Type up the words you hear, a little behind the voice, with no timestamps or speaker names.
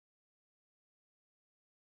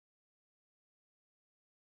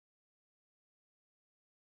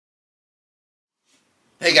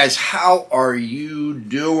Hey guys, how are you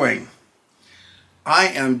doing? I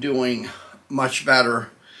am doing much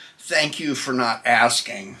better. Thank you for not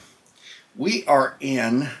asking. We are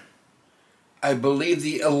in, I believe,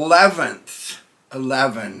 the 11th,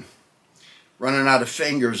 running out of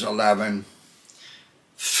fingers, 11th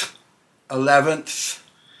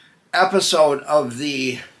episode of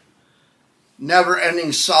the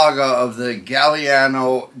never-ending saga of the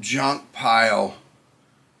Galiano Junkpile.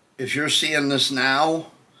 If you're seeing this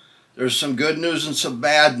now, there's some good news and some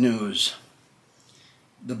bad news.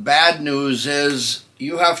 The bad news is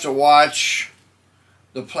you have to watch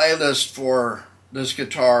the playlist for this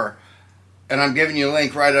guitar, and I'm giving you a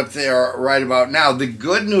link right up there right about now. The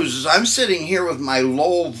good news is I'm sitting here with my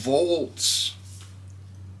Low Volts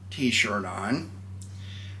t-shirt on.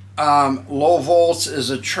 Low Volts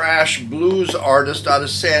is a trash blues artist out of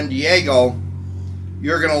San Diego.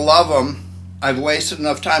 You're going to love him. I've wasted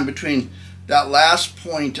enough time between that last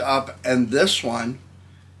point up and this one.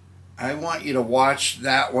 I want you to watch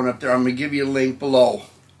that one up there. I'm going to give you a link below.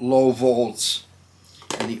 Low Volts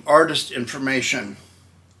and the artist information.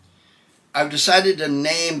 I've decided to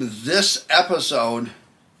name this episode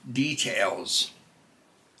Details.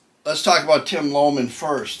 Let's talk about Tim Lohman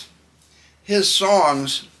first. His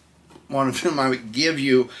songs, one of them I would give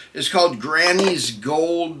you, is called Granny's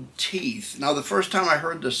Gold Teeth. Now, the first time I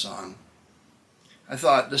heard this song, I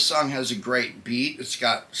thought this song has a great beat. It's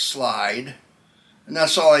got slide, and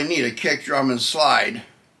that's all I need, a kick drum and slide.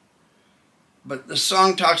 But the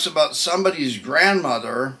song talks about somebody's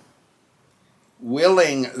grandmother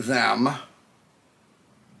willing them,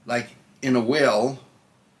 like in a will,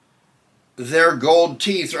 their gold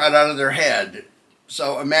teeth right out of their head.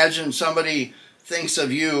 So imagine somebody thinks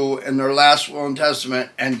of you in their last will and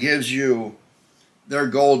testament and gives you their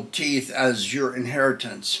gold teeth as your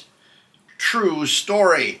inheritance. True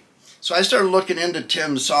story. So I started looking into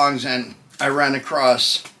Tim's songs, and I ran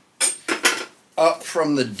across Up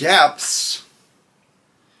From the Depths.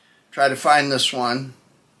 Try to find this one.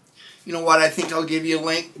 You know what? I think I'll give you a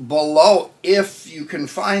link below if you can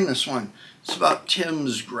find this one. It's about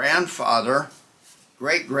Tim's grandfather,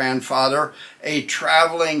 great-grandfather, a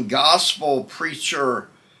traveling gospel preacher,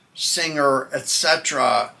 singer,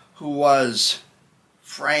 etc., who was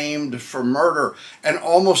framed for murder and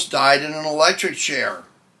almost died in an electric chair,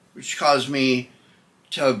 which caused me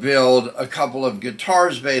to build a couple of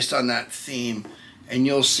guitars based on that theme. And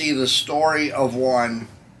you'll see the story of one,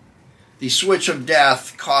 the Switch of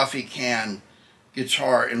Death coffee can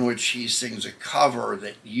guitar, in which he sings a cover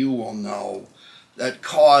that you will know that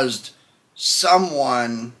caused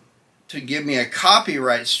someone to give me a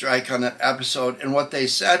copyright strike on that episode. And what they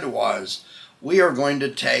said was, we are going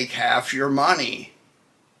to take half your money.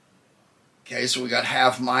 Okay, so we got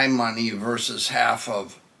half my money versus half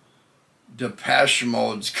of Depeche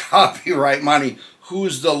Mode's copyright money.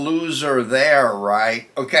 Who's the loser there, right?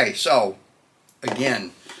 Okay, so,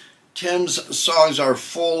 again, Tim's songs are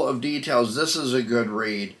full of details. This is a good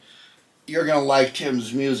read. You're going to like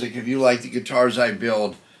Tim's music. If you like the guitars I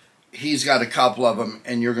build, he's got a couple of them,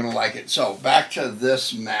 and you're going to like it. So, back to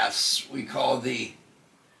this mess we call the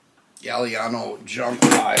Galiano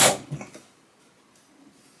Junkpile.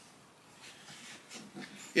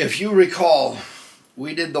 If you recall,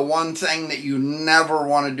 we did the one thing that you never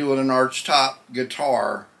want to do with an Archtop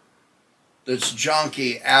guitar that's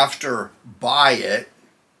junky after buy it.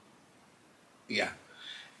 Yeah.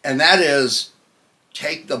 And that is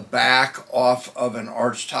take the back off of an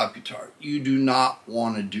Archtop guitar. You do not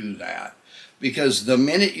want to do that, because the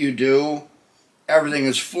minute you do, everything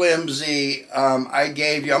is flimsy. I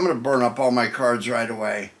gave you, I'm going to burn up all my cards right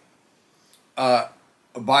away, a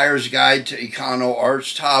buyer's guide to Econo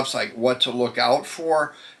Archtops, like what to look out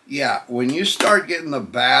for. Yeah, when you start getting the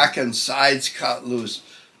back and sides cut loose,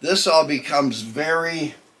 this all becomes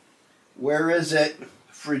very, where is it?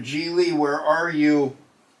 Fragile, where are you?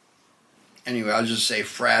 Anyway, I'll just say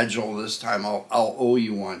fragile this time. I'll owe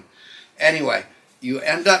you one. Anyway, you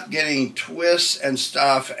end up getting twists and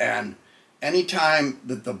stuff, and anytime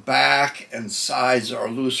that the back and sides are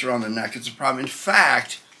loose around the neck, it's a problem. In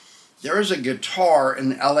fact, there is a guitar in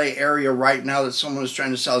the LA area right now that someone is trying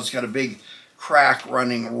to sell. It's got a big crack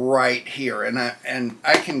running right here, and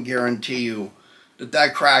I can guarantee you that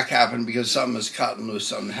that crack happened because something is cutting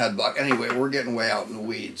loose on the head block. Anyway, we're getting way out in the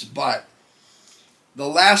weeds. But the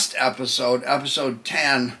last episode, episode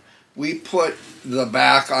 10, we put the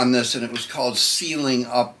back on this, and it was called Sealing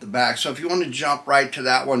Up the Back. So if you want to jump right to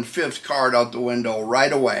that one, 5th card out the window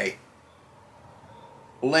right away,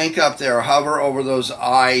 link up there, hover over those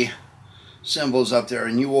eye symbols up there,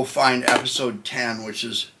 and you will find episode 10, which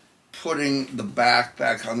is putting the back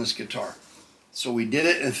on this guitar. So we did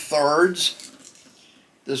it in thirds.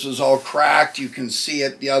 This was all cracked. You can see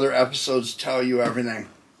it. The other episodes tell you everything.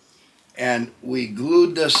 And we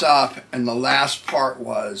glued this up, and the last part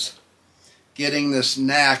was getting this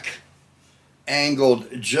neck angled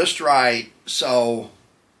just right so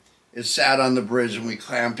it sat on the bridge, and we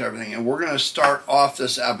clamped everything. And we're going to start off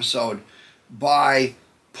this episode by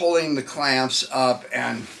pulling the clamps up,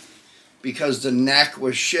 and because the neck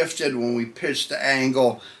was shifted when we pitched the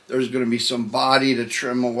angle, there's going to be some body to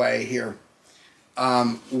trim away here.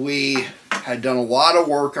 We had done a lot of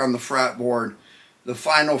work on the fretboard. The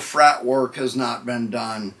final fret work has not been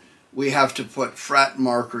done. We have to put fret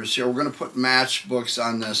markers here. We're going to put matchbooks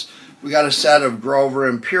on this. We got a set of Grover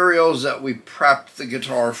Imperials that we prepped the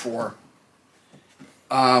guitar for.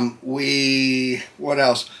 What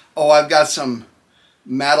else? Oh, I've got some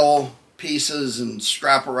metal pieces and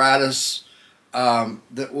scrap apparatus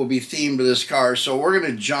that will be themed to this car. So we're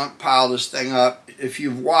going to junk pile this thing up. If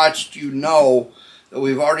you've watched, you know that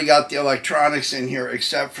we've already got the electronics in here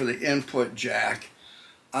except for the input jack.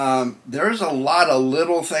 There's a lot of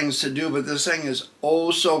little things to do, but this thing is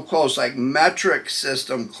oh so close, like metric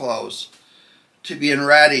system close to being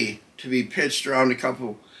ready to be pitched around a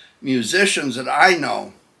couple musicians that I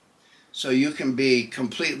know. So you can be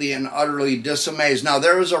completely and utterly disamazed. Now,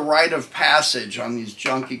 there is a rite of passage on these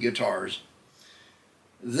junky guitars.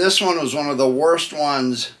 This one was one of the worst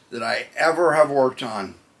ones that I ever have worked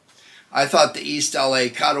on. I thought the East LA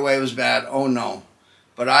Cutaway was bad. Oh, no.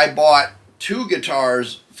 But I bought 2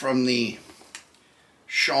 guitars from the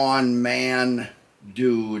Sean Man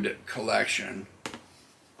Dude collection.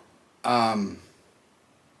 I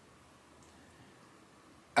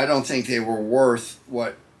don't think they were worth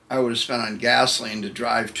what I would have spent on gasoline to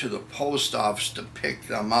drive to the post office to pick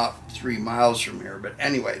them up 3 miles from here. But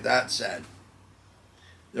anyway, that said,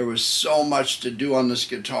 there was so much to do on this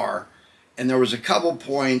guitar. And there was a couple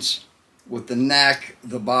points with the neck,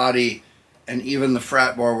 the body, and even the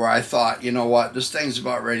fretboard where I thought, you know what, this thing's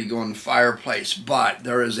about ready to go in the fireplace. But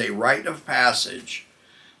there is a rite of passage.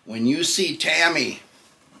 When you see Tammy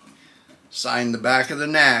sign the back of the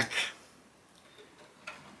neck,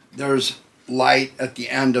 there's light at the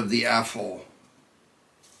end of the F-hole.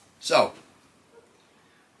 So,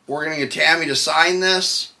 we're going to get Tammy to sign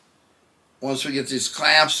this once we get these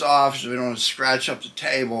clamps off so we don't scratch up the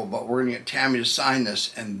table, but we're going to get Tammy to sign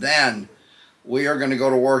this, and then we are going to go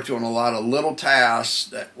to work doing a lot of little tasks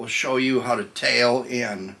that will show you how to tail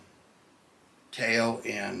in,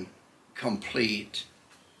 complete.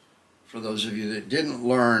 For those of you that didn't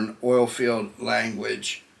learn oil field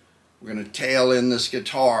language, we're going to tail in this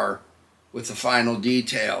guitar with the final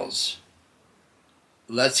details.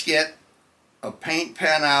 Let's get a paint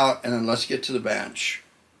pen out, and then let's get to the bench.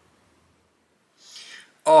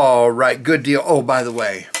 All right, good deal. Oh, by the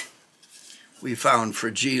way, we found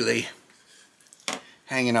Fragile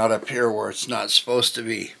hanging out up here where it's not supposed to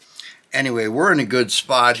be. Anyway, we're in a good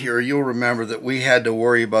spot here. You'll remember that we had to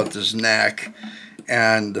worry about this neck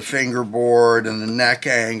and the fingerboard and the neck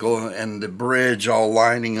angle and the bridge all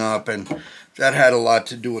lining up, and that had a lot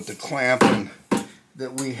to do with the clamping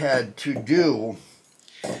that we had to do.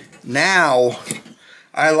 Now,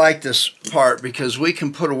 I like this part because we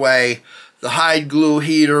can put away the hide glue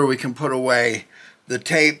heater, we can put away the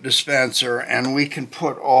tape dispenser, and we can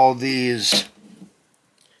put all these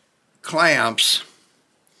clamps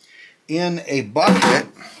in a bucket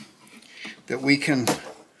that we can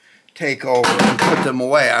take over and put them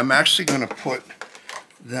away. I'm actually going to put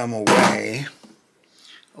them away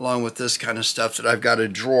along with this kind of stuff that I've got a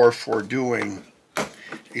drawer for doing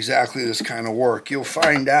exactly this kind of work. You'll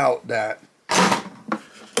find out that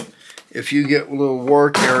if you get little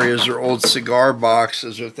work areas or old cigar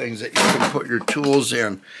boxes or things that you can put your tools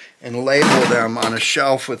in and label them on a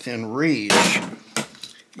shelf within reach,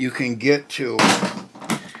 you can get to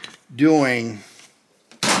doing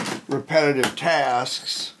repetitive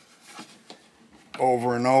tasks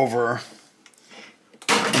over and over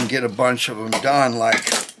and get a bunch of them done. Like,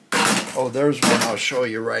 oh, there's one I'll show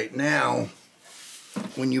you right now.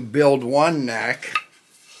 When you build one neck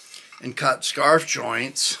and cut scarf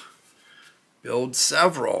joints, build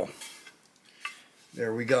several.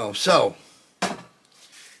 There we go. So,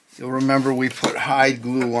 you'll remember we put hide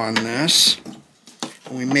glue on this,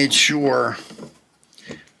 and we made sure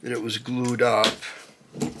that it was glued up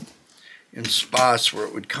in spots where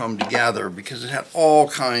it would come together because it had all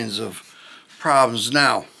kinds of problems.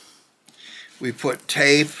 Now, we put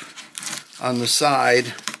tape on the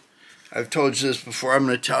side. I've told you this before, I'm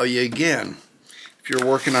going to tell you again. If you're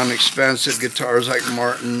working on expensive guitars like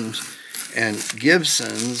Martins and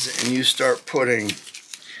Gibsons, and you start putting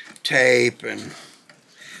tape and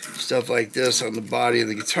stuff like this on the body of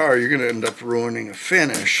the guitar, you're going to end up ruining a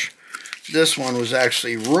finish. This one was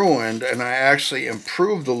actually ruined, and I actually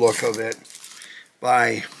improved the look of it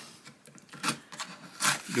by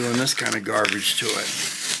doing this kind of garbage to it.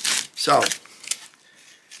 So,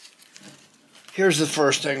 here's the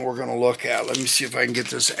first thing we're going to look at. Let me see if I can get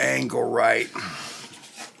this angle right.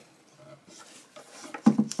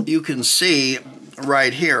 You can see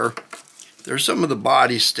right here, there's some of the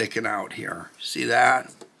body sticking out here. See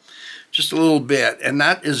that? Just a little bit. And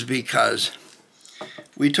that is because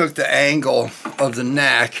we took the angle of the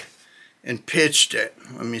neck and pitched it.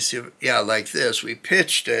 Let me see. Yeah, like this. We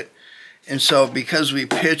pitched it. And so because we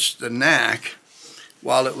pitched the neck,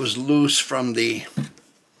 while it was loose from the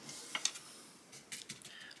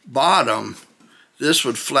bottom, this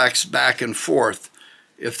would flex back and forth.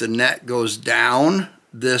 If the neck goes down,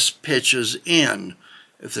 this pitches in.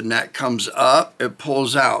 If the neck comes up, it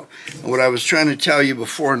pulls out. And what I was trying to tell you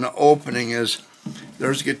before in the opening is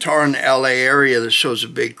there's a guitar in the LA area that shows a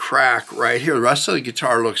big crack right here. The rest of the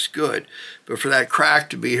guitar looks good. But for that crack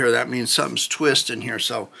to be here, that means something's twisting here.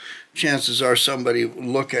 So chances are somebody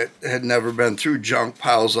had never been through junk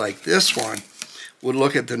piles like this one, would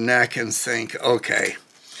look at the neck and think, okay,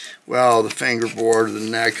 well, the fingerboard or the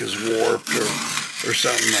neck is warped or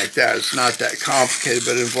something like that. It's not that complicated,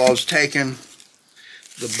 but it involves taking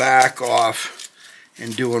the back off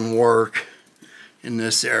and doing work in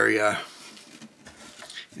this area,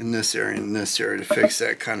 in this area, in this area to fix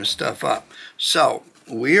that kind of stuff up. So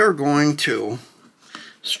we are going to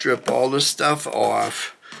strip all this stuff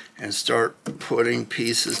off and start putting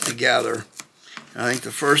pieces together. And I think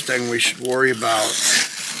the first thing we should worry about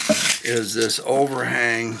is this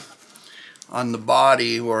overhang on the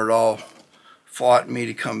body where it all fought me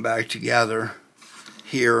to come back together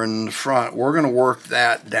here in the front. We're going to work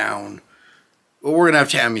that down. But we're going to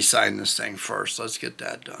have Tammy sign this thing first. Let's get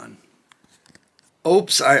that done.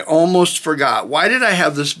 Oops, I almost forgot. Why did I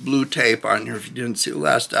have this blue tape on here if you didn't see the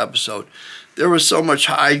last episode? There was so much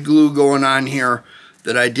hide glue going on here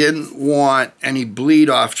that I didn't want any bleed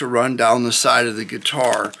off to run down the side of the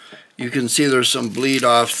guitar. You can see there's some bleed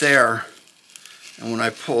off there. And when I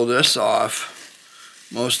pull this off,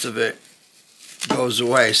 most of it goes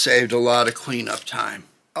away. Saved a lot of cleanup time.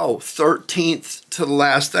 Oh, 13th to the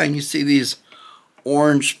last thing. You see these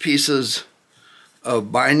orange pieces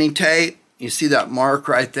of binding tape? You see that mark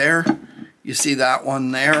right there? You see that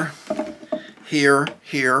one there? Here,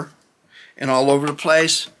 here, and all over the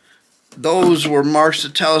place? Those were marks to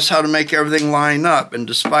tell us how to make everything line up. And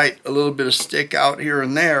despite a little bit of stick out here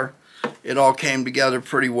and there, it all came together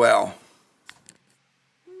pretty well.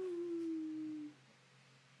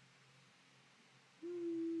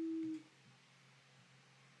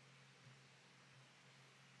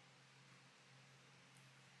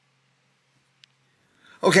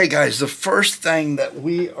 Okay guys, the first thing that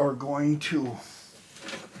we are going to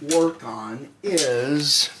work on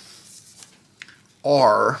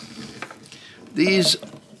are these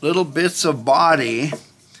little bits of body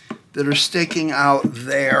that are sticking out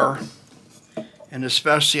there, and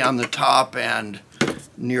especially on the top end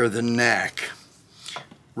near the neck,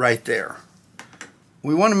 right there.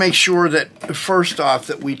 We want to make sure that, first off,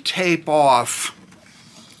 that we tape off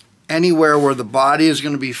anywhere where the body is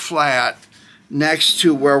going to be flat next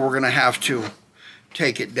to where we're going to have to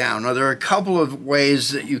take it down. Now, there are a couple of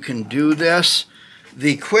ways that you can do this.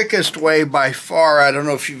 The quickest way by far, I don't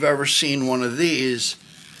know if you've ever seen one of these,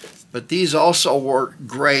 but these also work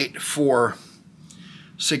great for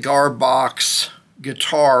cigar box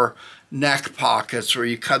guitar neck pockets where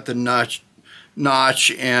you cut the notch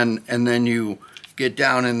in and then you get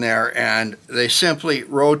down in there, and they simply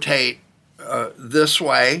rotate this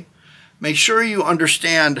way. Make sure you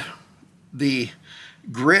understand the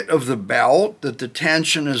grit of the belt, that the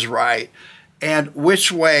tension is right, and which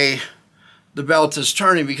way the belt is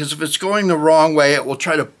turning, because if it's going the wrong way, it will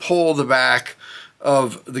try to pull the back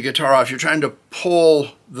of the guitar off. You're trying to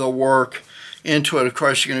pull the work into it. Of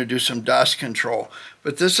course, you're going to do some dust control.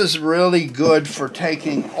 But this is really good for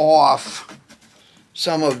taking off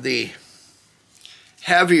some of the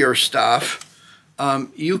heavier stuff.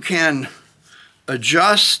 You can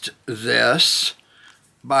adjust this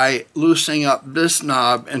by loosening up this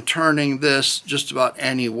knob and turning this just about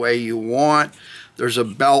any way you want. There's a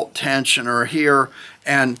belt tensioner here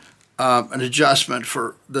and an adjustment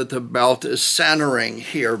for that the belt is centering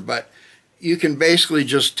here, but you can basically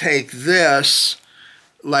just take this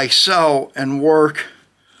like so and work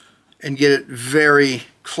and get it very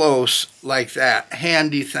close like that.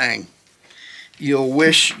 Handy thing. You'll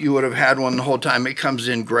wish you would have had one the whole time. It comes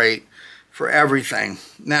in great for everything.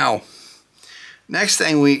 Now, next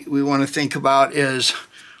thing we want to think about is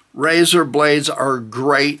razor blades are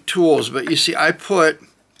great tools, but you see I put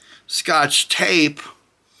Scotch tape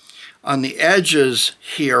on the edges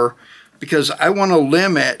here because I want to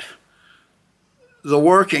limit the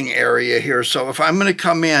working area here. So if I'm going to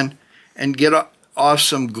come in and get off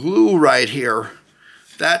some glue right here,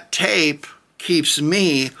 that tape keeps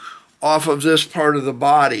me off of this part of the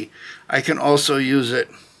body. I can also use it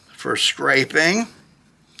for scraping,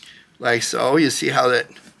 like so. You see how that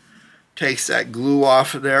takes that glue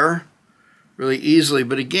off of there really easily.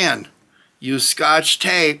 But again, use Scotch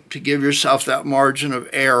tape to give yourself that margin of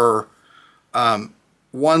error.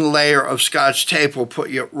 One layer of Scotch tape will put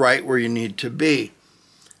you right where you need to be.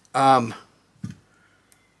 The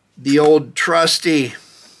old trusty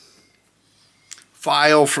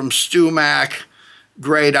file from StewMac,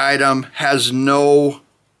 great item, has no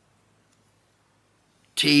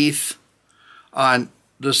teeth on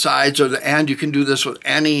the sides or the end. You can do this with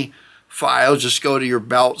any file. Just go to your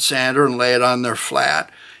belt sander and lay it on there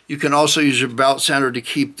flat. You can also use your belt sander to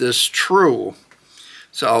keep this true.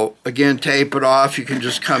 So again, tape it off. You can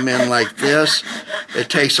just come in like this. It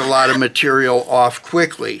takes a lot of material off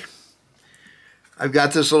quickly. I've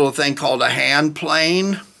got this little thing called a hand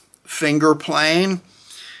plane, finger plane.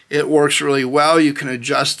 It works really well. You can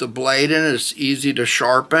adjust the blade in it. It's easy to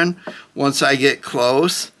sharpen. Once I get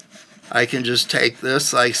close, I can just take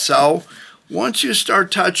this like so. Once you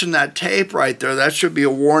start touching that tape right there, that should be a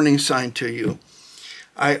warning sign to you.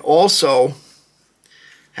 I also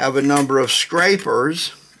have a number of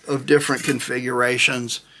scrapers of different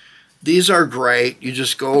configurations. These are great. You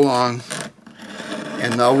just go along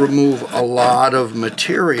and they'll remove a lot of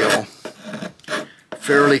material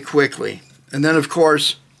fairly quickly. And then of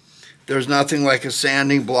course, there's nothing like a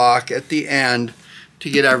sanding block at the end to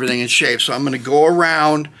get everything in shape. So I'm going to go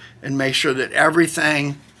around and make sure that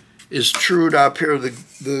everything is trued up here.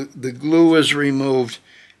 The glue is removed,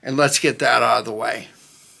 and let's get that out of the way.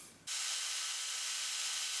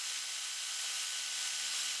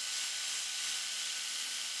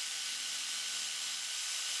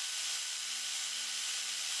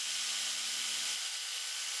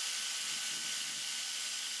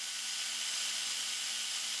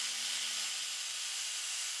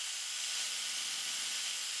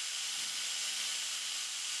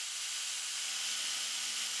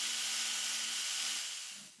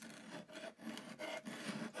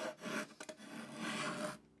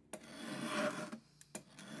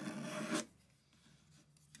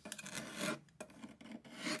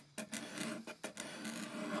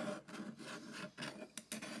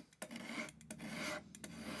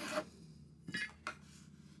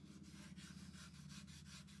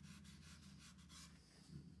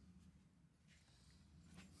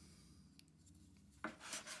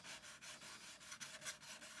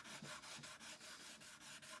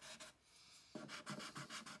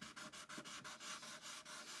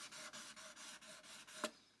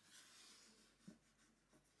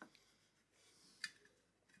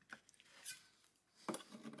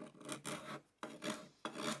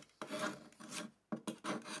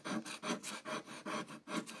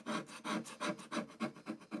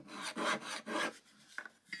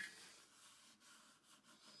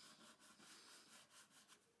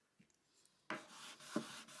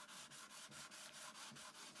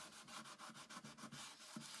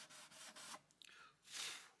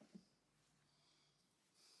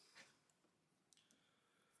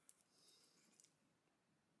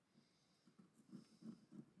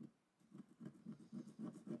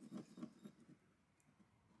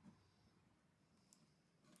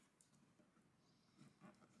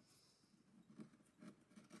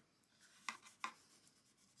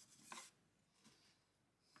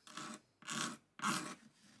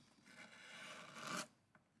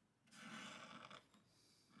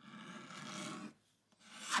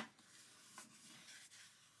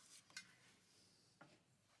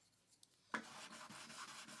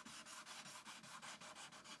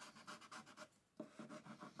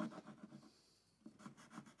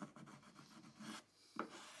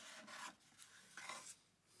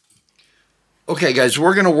 Okay guys,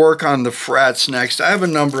 we're going to work on the frets next. I have a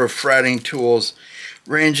number of fretting tools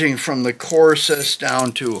ranging from the coarsest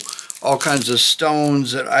down to all kinds of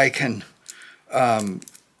stones that I can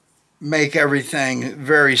make everything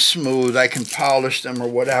very smooth. I can polish them or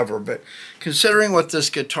whatever, but considering what this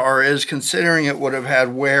guitar is, considering it would have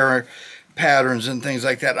had wear patterns and things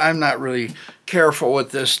like that, I'm not really careful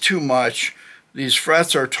with this too much. These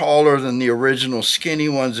frets are taller than the original skinny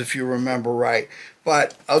ones, if you remember right.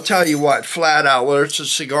 But I'll tell you what, flat out, whether it's a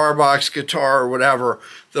cigar box guitar or whatever,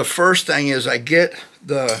 the first thing is I get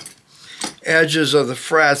the edges of the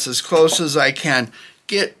frets as close as I can,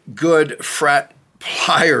 get good fret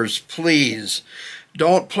pliers, please.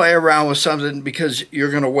 Don't play around with something because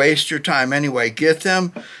you're going to waste your time anyway. Get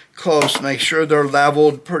them close, make sure they're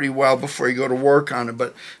leveled pretty well before you go to work on it.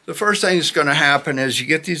 But the first thing that's going to happen is you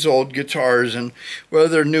get these old guitars, and whether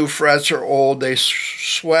they're new frets or old, they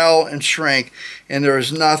swell and shrink, and there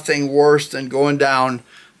is nothing worse than going down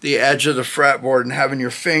the edge of the fretboard and having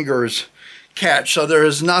your fingers catch. So there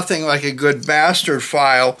is nothing like a good bastard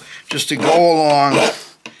file just to go along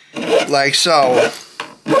like so,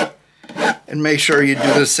 and make sure you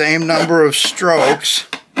do the same number of strokes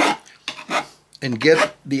and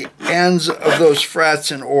get the ends of those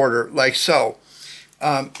frets in order, like so.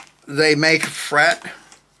 They make fret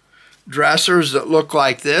dressers that look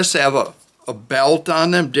like this. They have a belt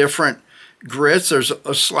on them, different grits. There's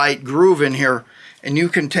a slight groove in here, and you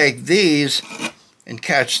can take these and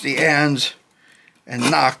catch the ends and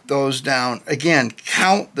knock those down. Again,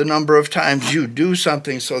 count the number of times you do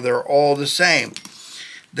something so they're all the same.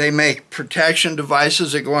 They make protection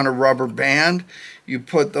devices that go on a rubber band. You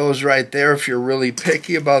put those right there. If you're really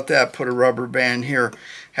picky about that, put a rubber band here.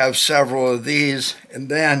 Have several of these. And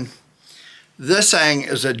then this thing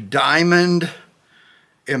is a diamond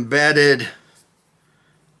embedded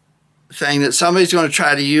thing that somebody's going to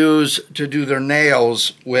try to use to do their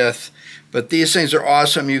nails with. But these things are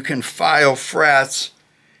awesome. You can file frets.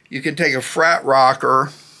 You can take a fret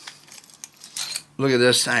rocker. Look at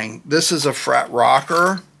this thing. This is a fret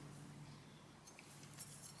rocker.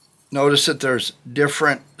 Notice that there's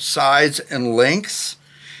different sides and lengths.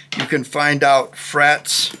 You can find out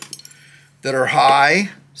frets that are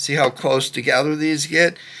high. See how close together these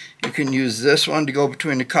get? You can use this one to go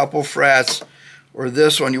between a couple frets, or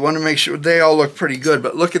this one. You want to make sure they all look pretty good.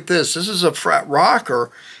 But look at this. This is a fret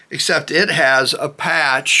rocker, except it has a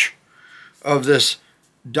patch of this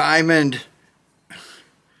diamond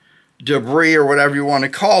debris or whatever you want to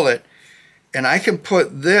call it. And I can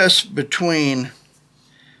put this between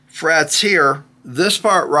frets here. This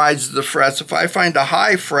part rides the frets. If I find a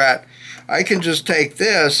high fret, I can just take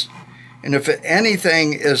this, and if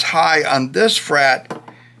anything is high on this fret,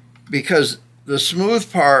 because the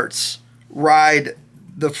smooth parts ride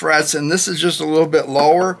the frets, and this is just a little bit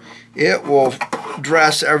lower, it will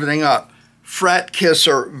dress everything up. Fret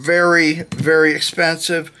kisser, very, very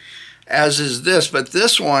expensive, as is this. But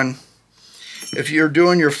this one, if you're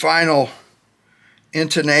doing your final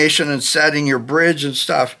intonation and setting your bridge and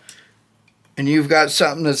stuff, and you've got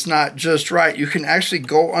something that's not just right, you can actually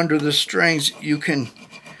go under the strings. You can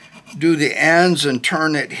do the ends and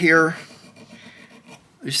turn it here.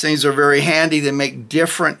 These things are very handy. They make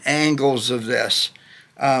different angles of this.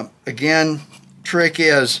 Again, trick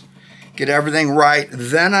is get everything right.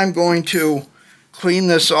 Then I'm going to clean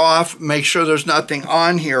this off, make sure there's nothing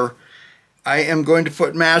on here. I am going to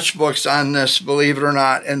put matchbooks on this, believe it or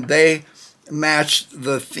not, and they match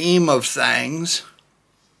the theme of things.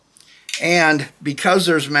 And because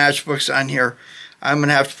there's matchbooks on here, I'm going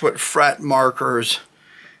to have to put fret markers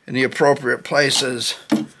in the appropriate places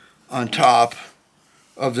on top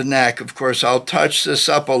of the neck. Of course, I'll touch this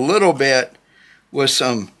up a little bit with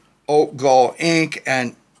some oak gall ink,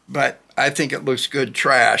 but I think it looks good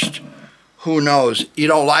trashed. Who knows? You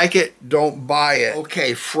don't like it, don't buy it.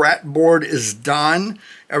 Okay, fretboard is done.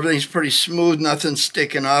 Everything's pretty smooth, nothing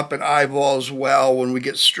sticking up. It eyeballs well. When we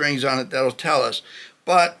get strings on it, that'll tell us.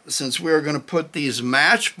 But since we're going to put these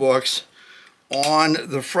matchbooks on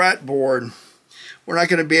the fretboard, we're not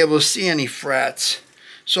going to be able to see any frets.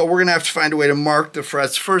 So we're going to have to find a way to mark the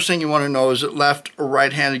frets. First thing you want to know is it left or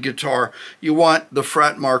right-handed guitar. You want the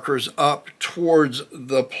fret markers up towards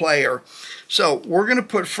the player. So we're going to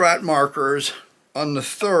put fret markers on the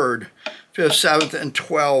 3rd, 5th, 7th, and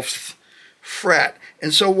 12th fret.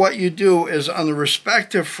 And so what you do is on the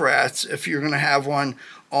respective frets, if you're going to have one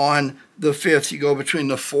on the 5th, you go between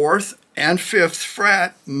the 4th and 5th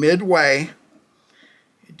fret midway.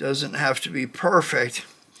 It doesn't have to be perfect.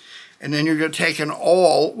 And then you're going to take an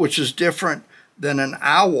awl, which is different than an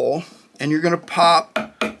owl, and you're going to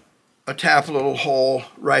tap a little hole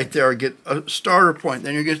right there, get a starter point.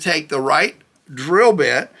 Then you're going to take the right drill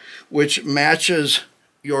bit, which matches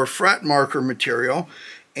your fret marker material,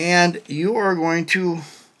 and you are going to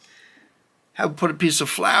put a piece of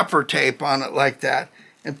flapper tape on it like that,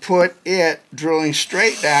 and put it drilling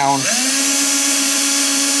straight down,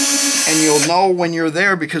 and you'll know when you're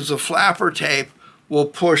there because the flapper tape will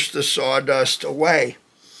push the sawdust away.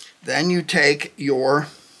 Then you take your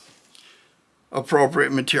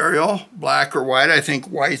appropriate material, black or white. I think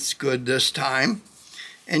white's good this time.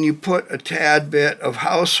 And you put a tad bit of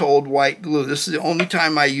household white glue. This is the only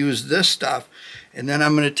time I use this stuff. And then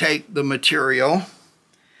I'm going to take the material,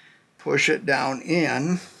 push it down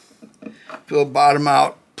in, Fill the bottom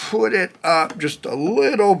out, put it up just a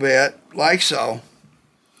little bit, like so.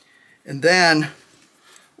 And then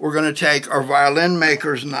we're going to take our violin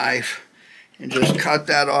maker's knife and just cut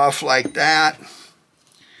that off like that.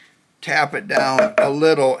 Tap it down a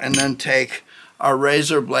little, and then take our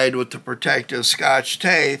razor blade with the protective Scotch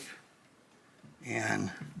tape and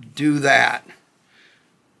do that.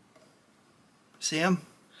 See them?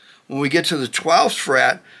 When we get to the 12th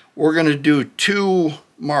fret, we're going to do 2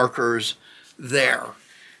 markers there.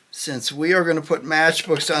 Since we are going to put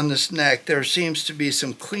matchbooks on this neck, there seems to be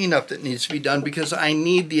some cleanup that needs to be done because I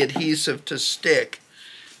need the adhesive to stick.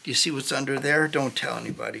 Do you see what's under there? Don't tell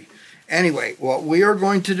anybody. Anyway, what we are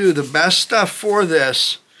going to do, the best stuff for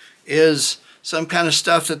this is some kind of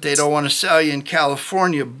stuff that they don't want to sell you in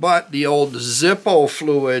California, but the old Zippo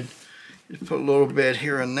fluid. Just put a little bit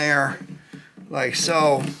here and there, like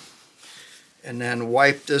so, and then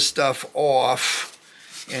wipe this stuff off,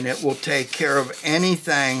 and it will take care of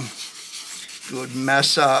anything that would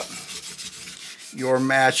mess up your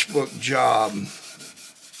matchbook job.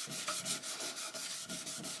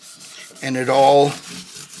 And it all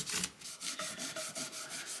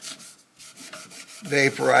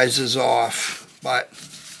vaporizes off. But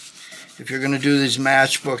if you're going to do these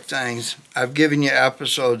matchbook things, I've given you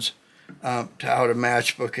episodes to how to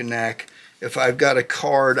matchbook a neck. If I've got a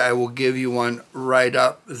card, I will give you one right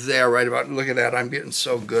up there, right about, look at that, I'm getting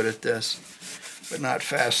so good at this, but not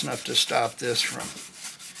fast enough to stop this from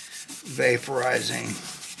vaporizing.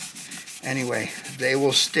 Anyway, they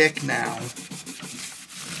will stick now.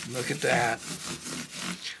 Look at that.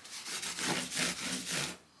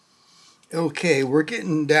 Okay, we're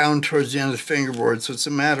getting down towards the end of the fingerboard, so it's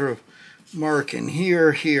a matter of marking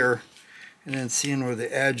here, here, and then seeing where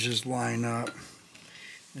the edges line up.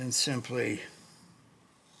 And simply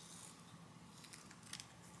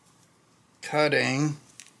cutting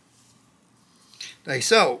like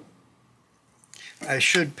so. I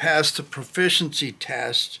should pass the proficiency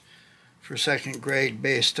test for 2nd grade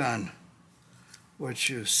based on what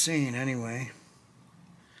you've seen anyway.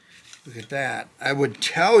 Look at that. I would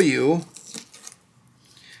tell you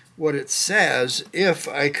what it says if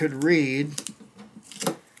I could read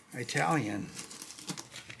Italian.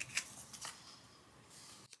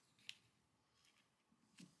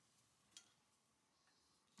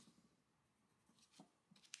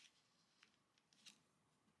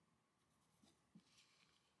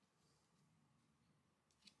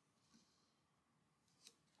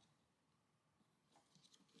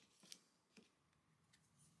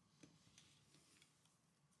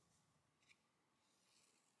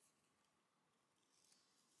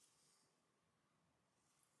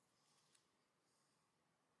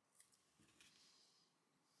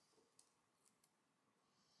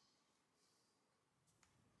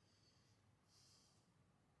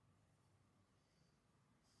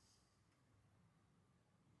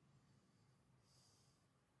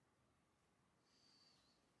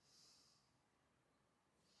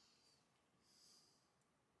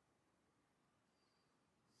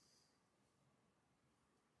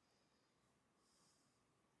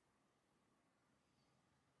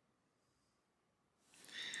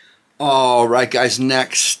 All right, guys,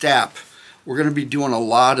 next step. We're going to be doing a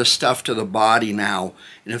lot of stuff to the body now.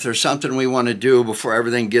 And if there's something we want to do before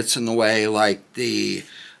everything gets in the way, like the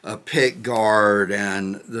pick guard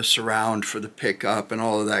and the surround for the pickup and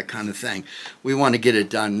all of that kind of thing, we want to get it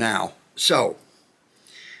done now. So,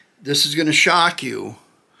 this is going to shock you,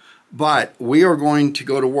 but we are going to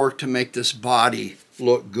go to work to make this body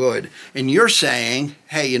look good. And you're saying,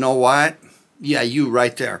 hey, you know what? Yeah, you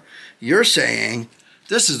right there. You're saying,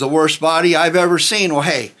 this is the worst body I've ever seen. Well,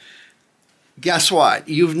 hey, guess what?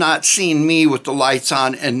 You've not seen me with the lights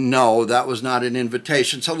on, and no, that was not an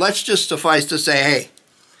invitation. So let's just suffice to say, hey,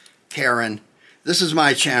 Karen, this is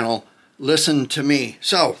my channel. Listen to me.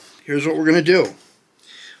 So here's what we're going to do.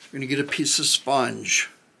 We're going to get a piece of sponge.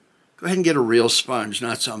 Go ahead and get a real sponge,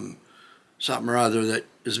 not something or other that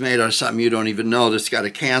is made out of something you don't even know that's got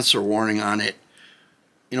a cancer warning on it.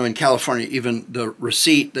 You know, in California, even the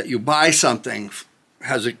receipt that you buy something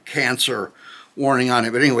has a cancer warning on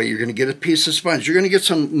it. But anyway, you're going to get a piece of sponge. You're going to get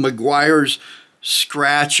some Meguiar's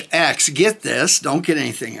Scratch X. Get this. Don't get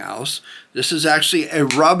anything else. This is actually a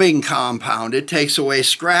rubbing compound. It takes away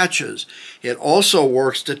scratches. It also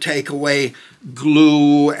works to take away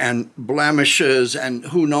glue and blemishes and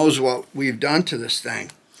who knows what we've done to this thing.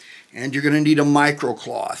 And you're going to need a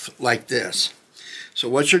microcloth like this. So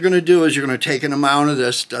what you're going to do is you're going to take an amount of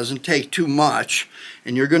this, doesn't take too much,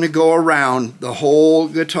 and you're going to go around the whole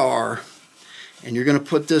guitar, and you're going to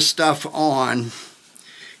put this stuff on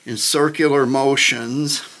in circular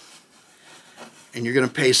motions, And you're going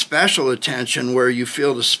to pay special attention where you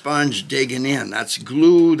feel the sponge digging in. That's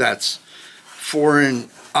glue, that's foreign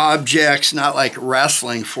objects, not like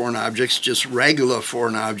wrestling foreign objects, just regular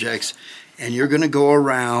foreign objects. And you're going to go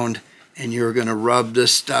around and you're going to rub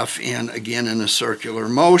this stuff in, again, in a circular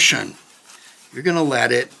motion. You're going to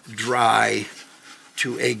let it dry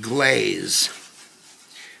to a glaze.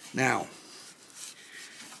 Now,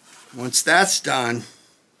 once that's done,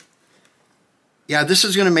 yeah, this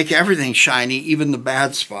is going to make everything shiny, even the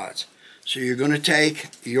bad spots. So you're going to take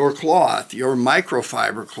your cloth, your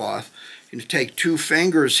microfiber cloth, you're going to take 2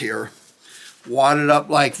 fingers here, wad it up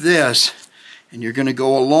like this, and you're going to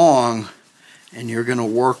go along and you're going to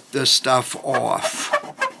work this stuff off.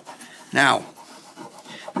 Now,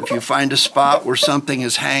 if you find a spot where something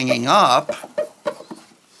is hanging up,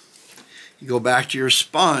 you go back to your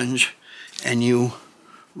sponge and you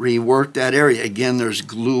rework that area. Again, there's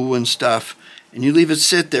glue and stuff, and you leave it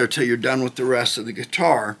sit there till you're done with the rest of the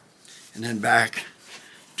guitar, and then back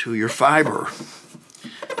to your fiber,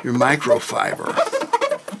 your microfiber.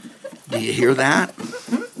 Do you hear that?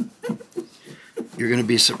 You're going to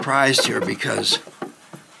be surprised here because,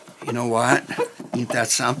 you know what? Ain't that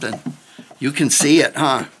something? You can see it,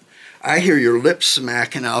 huh? I hear your lips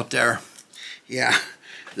smacking out there. Yeah,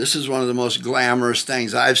 this is one of the most glamorous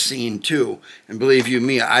things I've seen too. And believe you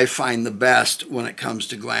me, I find the best when it comes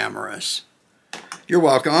to glamorous. You're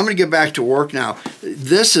welcome. I'm going to get back to work now.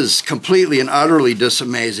 This is completely and utterly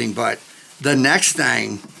disamazing, but the next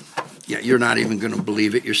thing, yeah, you're not even going to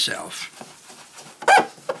believe it yourself.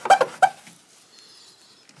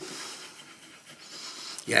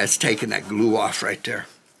 Yeah, it's taking that glue off right there.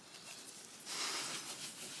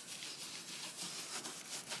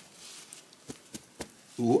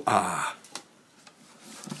 Ooh, ah.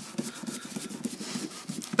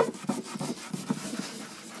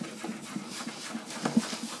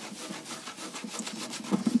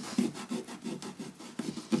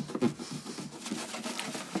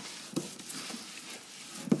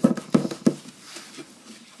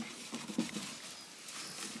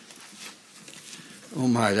 Oh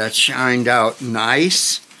my, that shined out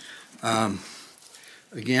nice.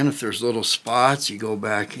 Again, if there's little spots, you go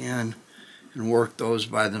back in and work those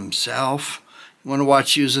by themselves. You want to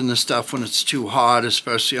watch using this stuff when it's too hot,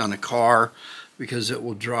 especially on a car, because it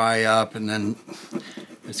will dry up and then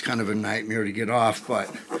it's kind of a nightmare to get off. But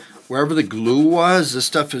wherever the glue was, this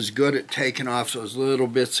stuff is good at taking off those little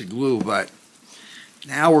bits of glue. But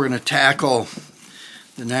now we're going to tackle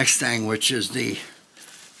the next thing, which is the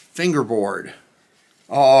fingerboard.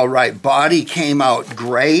 All right, body came out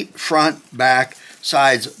great. Front, back,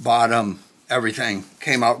 sides, bottom, everything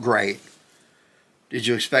came out great. Did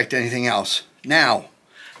you expect anything else? Now,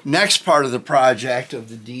 next part of the project of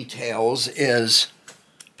the details is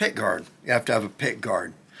pick guard. You have to have a pick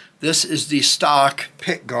guard. This is the stock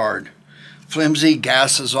pick guard. Flimsy,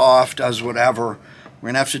 gases off, does whatever. We're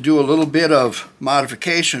going to have to do a little bit of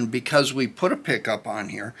modification because we put a pickup on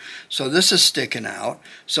here. So this is sticking out.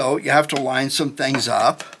 So you have to line some things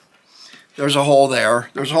up. There's a hole there.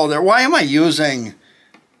 There's a hole there. Why am I using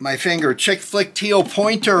my finger? Chick flick teal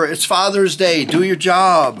pointer. It's Father's Day. Do your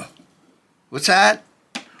job. What's that?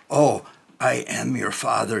 Oh, I am your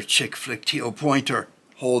father. Chick flick teal pointer.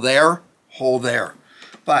 Hole there. Hole there.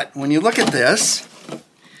 But when you look at this,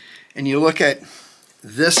 and you look at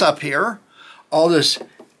this up here, all this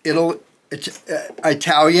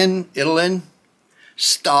Italian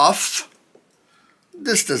stuff,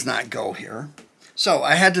 this does not go here. So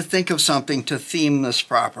I had to think of something to theme this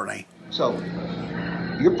properly. So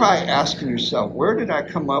you're probably asking yourself, where did I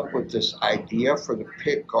come up with this idea for the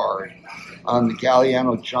pick guard on the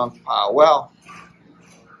Galiano Junkpile? Well,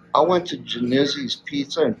 I went to Genizzi's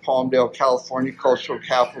Pizza in Palmdale, California, cultural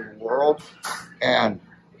capital of the world, and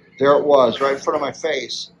there it was, right in front of my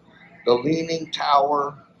face. The Leaning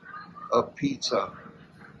Tower of Pizza.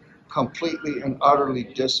 Completely and utterly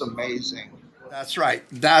disamazing. That's right.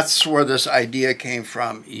 That's where this idea came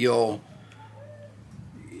from. You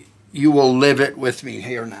will live it with me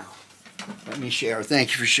here now. Let me share.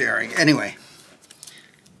 Thank you for sharing. Anyway.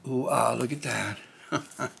 Ooh, look at that.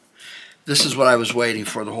 This is what I was waiting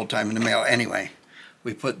for the whole time in the mail. Anyway,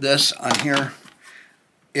 we put this on here.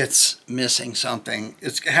 It's missing something.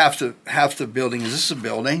 It's half the building. Is this a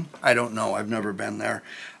building? I don't know. I've never been there.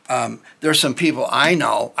 There's some people I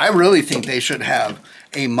know. I really think they should have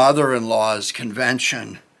a mother-in-law's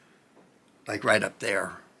convention, like right up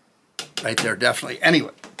there. Right there, definitely.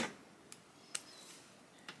 Anyway,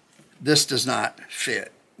 this does not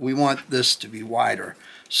fit. We want this to be wider.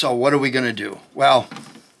 So what are we going to do? Well,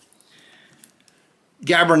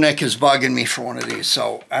 Gabernick is bugging me for one of these,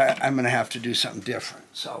 so I'm going to have to do something different.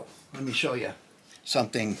 So let me show you.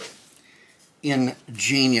 something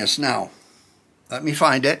ingenious. Now, let me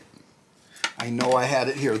find it. I know I had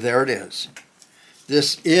it here. There it is.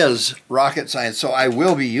 This is rocket science, so I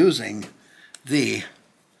will be using the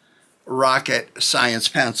rocket science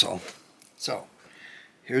pencil. So,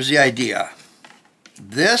 here's the idea.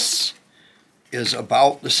 This is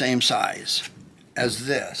about the same size as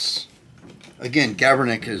this. Again,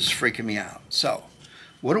 Gavernick is freaking me out. So,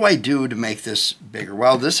 what do I do to make this bigger?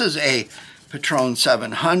 Well, this is a Patron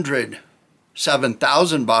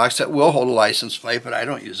 7000 box that will hold a license plate, but I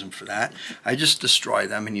don't use them for that. I just destroy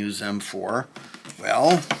them and use them for,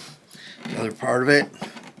 well, the other part of it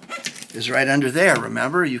is right under there.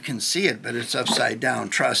 Remember, you can see it, but it's upside down.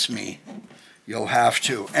 Trust me, you'll have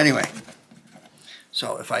to. Anyway,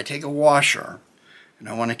 so if I take a washer and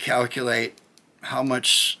I want to calculate how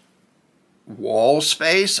much wall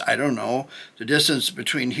space, I don't know, the distance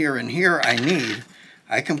between here and here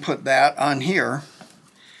I can put that on here,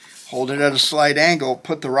 hold it at a slight angle,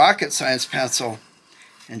 put the rocket science pencil,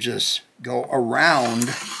 and just go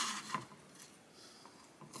around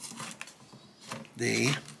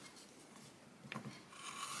the,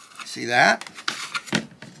 see that?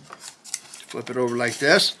 Flip it over like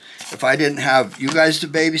this. If I didn't have you guys to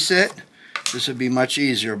babysit, this would be much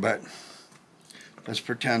easier, but let's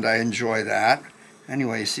pretend I enjoy that.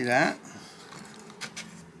 Anyway, see that?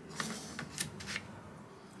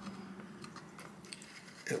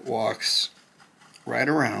 It walks right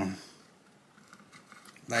around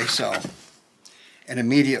like so. And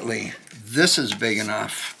immediately, this is big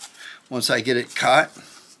enough. Once I get it cut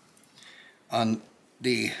on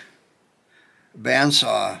the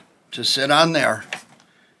bandsaw to sit on there,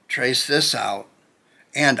 trace this out.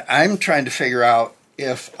 And I'm trying to figure out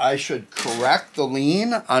if I should correct the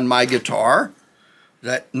lean on my guitar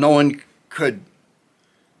that no one could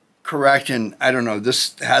correct in, I don't know,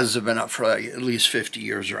 this has been up for like at least 50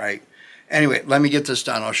 years, right? Anyway, let me get this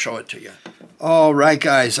done. I'll show it to you. All right,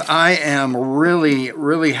 guys, I am really,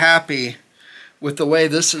 really happy with the way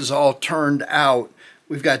this is all turned out.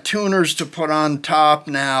 We've got tuners to put on top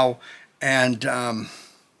now, and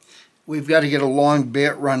we've got to get a long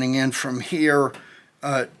bit running in from here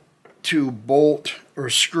to bolt or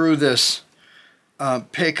screw this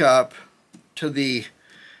pickup to the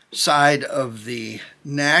side of the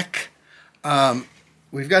neck.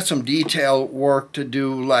 We've got some detail work to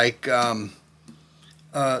do, like the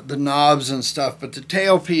knobs and stuff, but the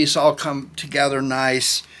tailpiece all come together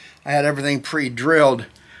nice. I had everything pre-drilled.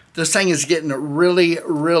 This thing is getting really,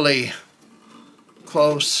 really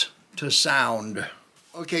close to sound.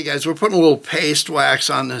 Okay, guys, we're putting a little paste wax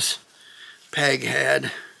on this peg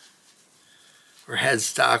head, or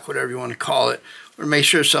headstock, whatever you want to call it. We're going to make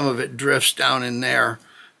sure some of it drifts down in there,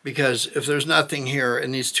 because if there's nothing here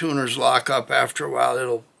and these tuners lock up after a while,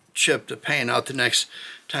 it'll chip the paint out the next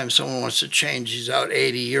time someone wants to change these out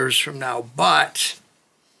 80 years from now. But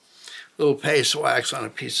a little paste wax on a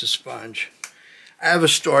piece of sponge. I have a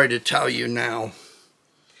story to tell you now.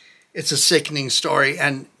 It's a sickening story,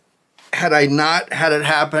 and had I not had it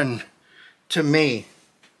happen to me,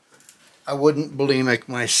 I wouldn't bulimic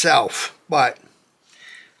myself. But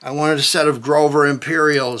I wanted a set of Grover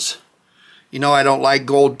Imperials. You know I don't like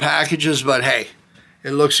gold packages, but hey,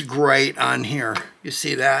 it looks great on here. You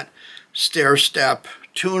see that? Stair step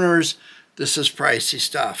tuners. This is pricey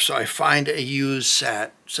stuff. So I find a used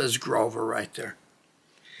set. It says Grover right there.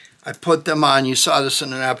 I put them on. You saw this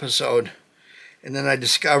in an episode. And then I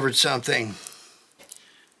discovered something.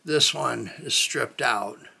 This one is stripped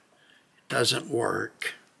out. It doesn't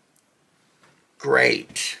work.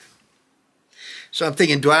 Great. So I'm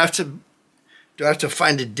thinking, do I have to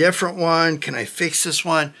find a different one? Can I fix this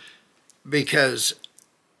one? Because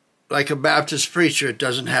like a Baptist preacher, it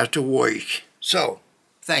doesn't have to work. So,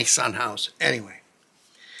 thanks, Sunhouse. Anyway,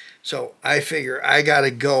 so I figure I got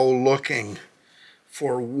to go looking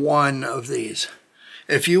for one of these.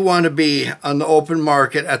 If you want to be on the open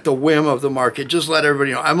market at the whim of the market, just let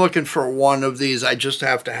everybody know. I'm looking for one of these. I just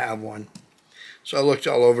have to have one. So I looked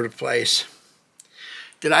all over the place.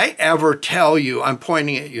 Did I ever tell you, I'm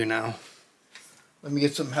pointing at you now. Let me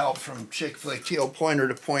get some help from Chick Flick Teal Pointer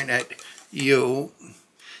to point at you.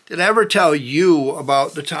 Did I ever tell you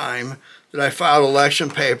about the time that I filed election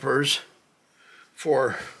papers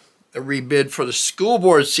for a rebid for the school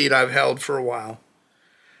board seat I've held for a while?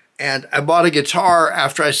 And I bought a guitar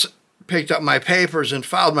after I picked up my papers and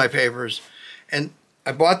filed my papers. And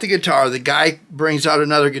I bought the guitar. The guy brings out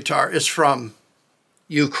another guitar. It's from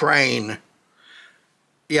Ukraine.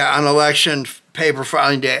 Yeah, on election paper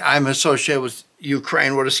filing day, I'm associated with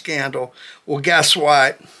Ukraine. What a scandal. Well, guess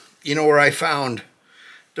what? You know where I found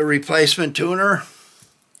the replacement tuner?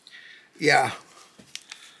 Yeah,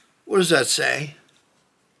 What does that say?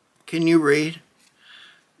 Can you read?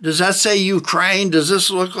 Does that say Ukraine? Does this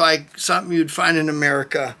look like something you'd find in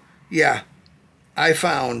America? Yeah, I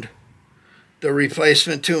found the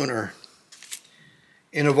replacement tuner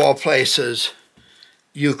in, of all places,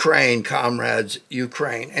 Ukraine, comrades,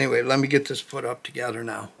 Ukraine. Anyway, let me get this put up together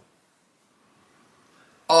now.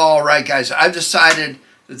 All right, guys, I've decided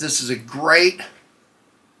that this is a great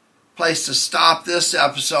place to stop this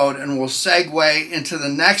episode, and we'll segue into the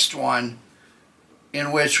next one,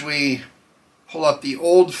 in which we pull up the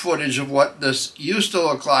old footage of what this used to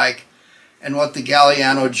look like and what the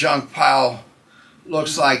Galiano junk pile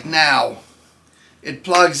looks like now. It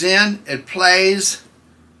plugs in, it plays,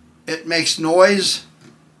 it makes noise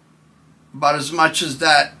about as much as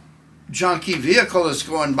that junky vehicle that's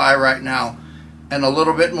going by right now, and a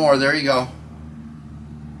little bit more. There you go.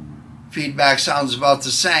 Feedback sounds about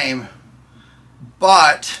the same,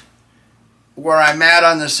 but where I'm at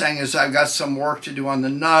on this thing is I've got some work to do on the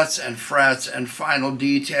nuts and frets and final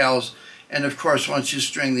details, and of course once you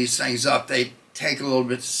string these things up they take a little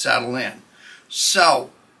bit to settle in. So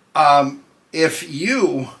if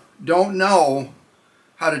you don't know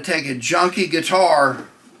how to take a junky guitar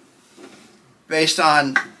based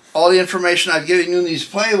on all the information I've given you in these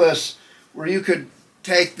playlists, where you could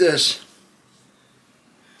take this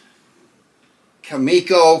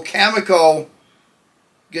Kamiko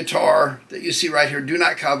guitar that you see right here. Do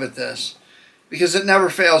not covet this, because it never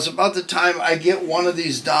fails. About the time I get one of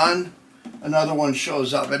these done, another one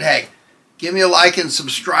shows up. But hey, give me a like and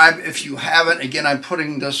subscribe if you haven't. Again, I'm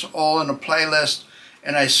putting this all in a playlist,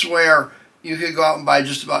 and I swear you could go out and buy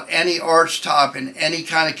just about any Archtop in any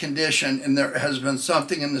kind of condition, and there has been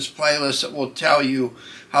something in this playlist that will tell you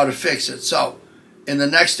how to fix it. So in the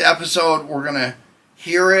next episode, we're going to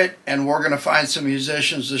hear it, and we're going to find some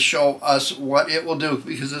musicians to show us what it will do,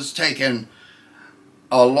 because it's taken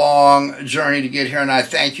a long journey to get here, and I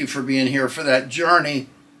thank you for being here for that journey,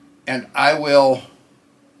 and I will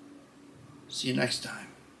see you next time.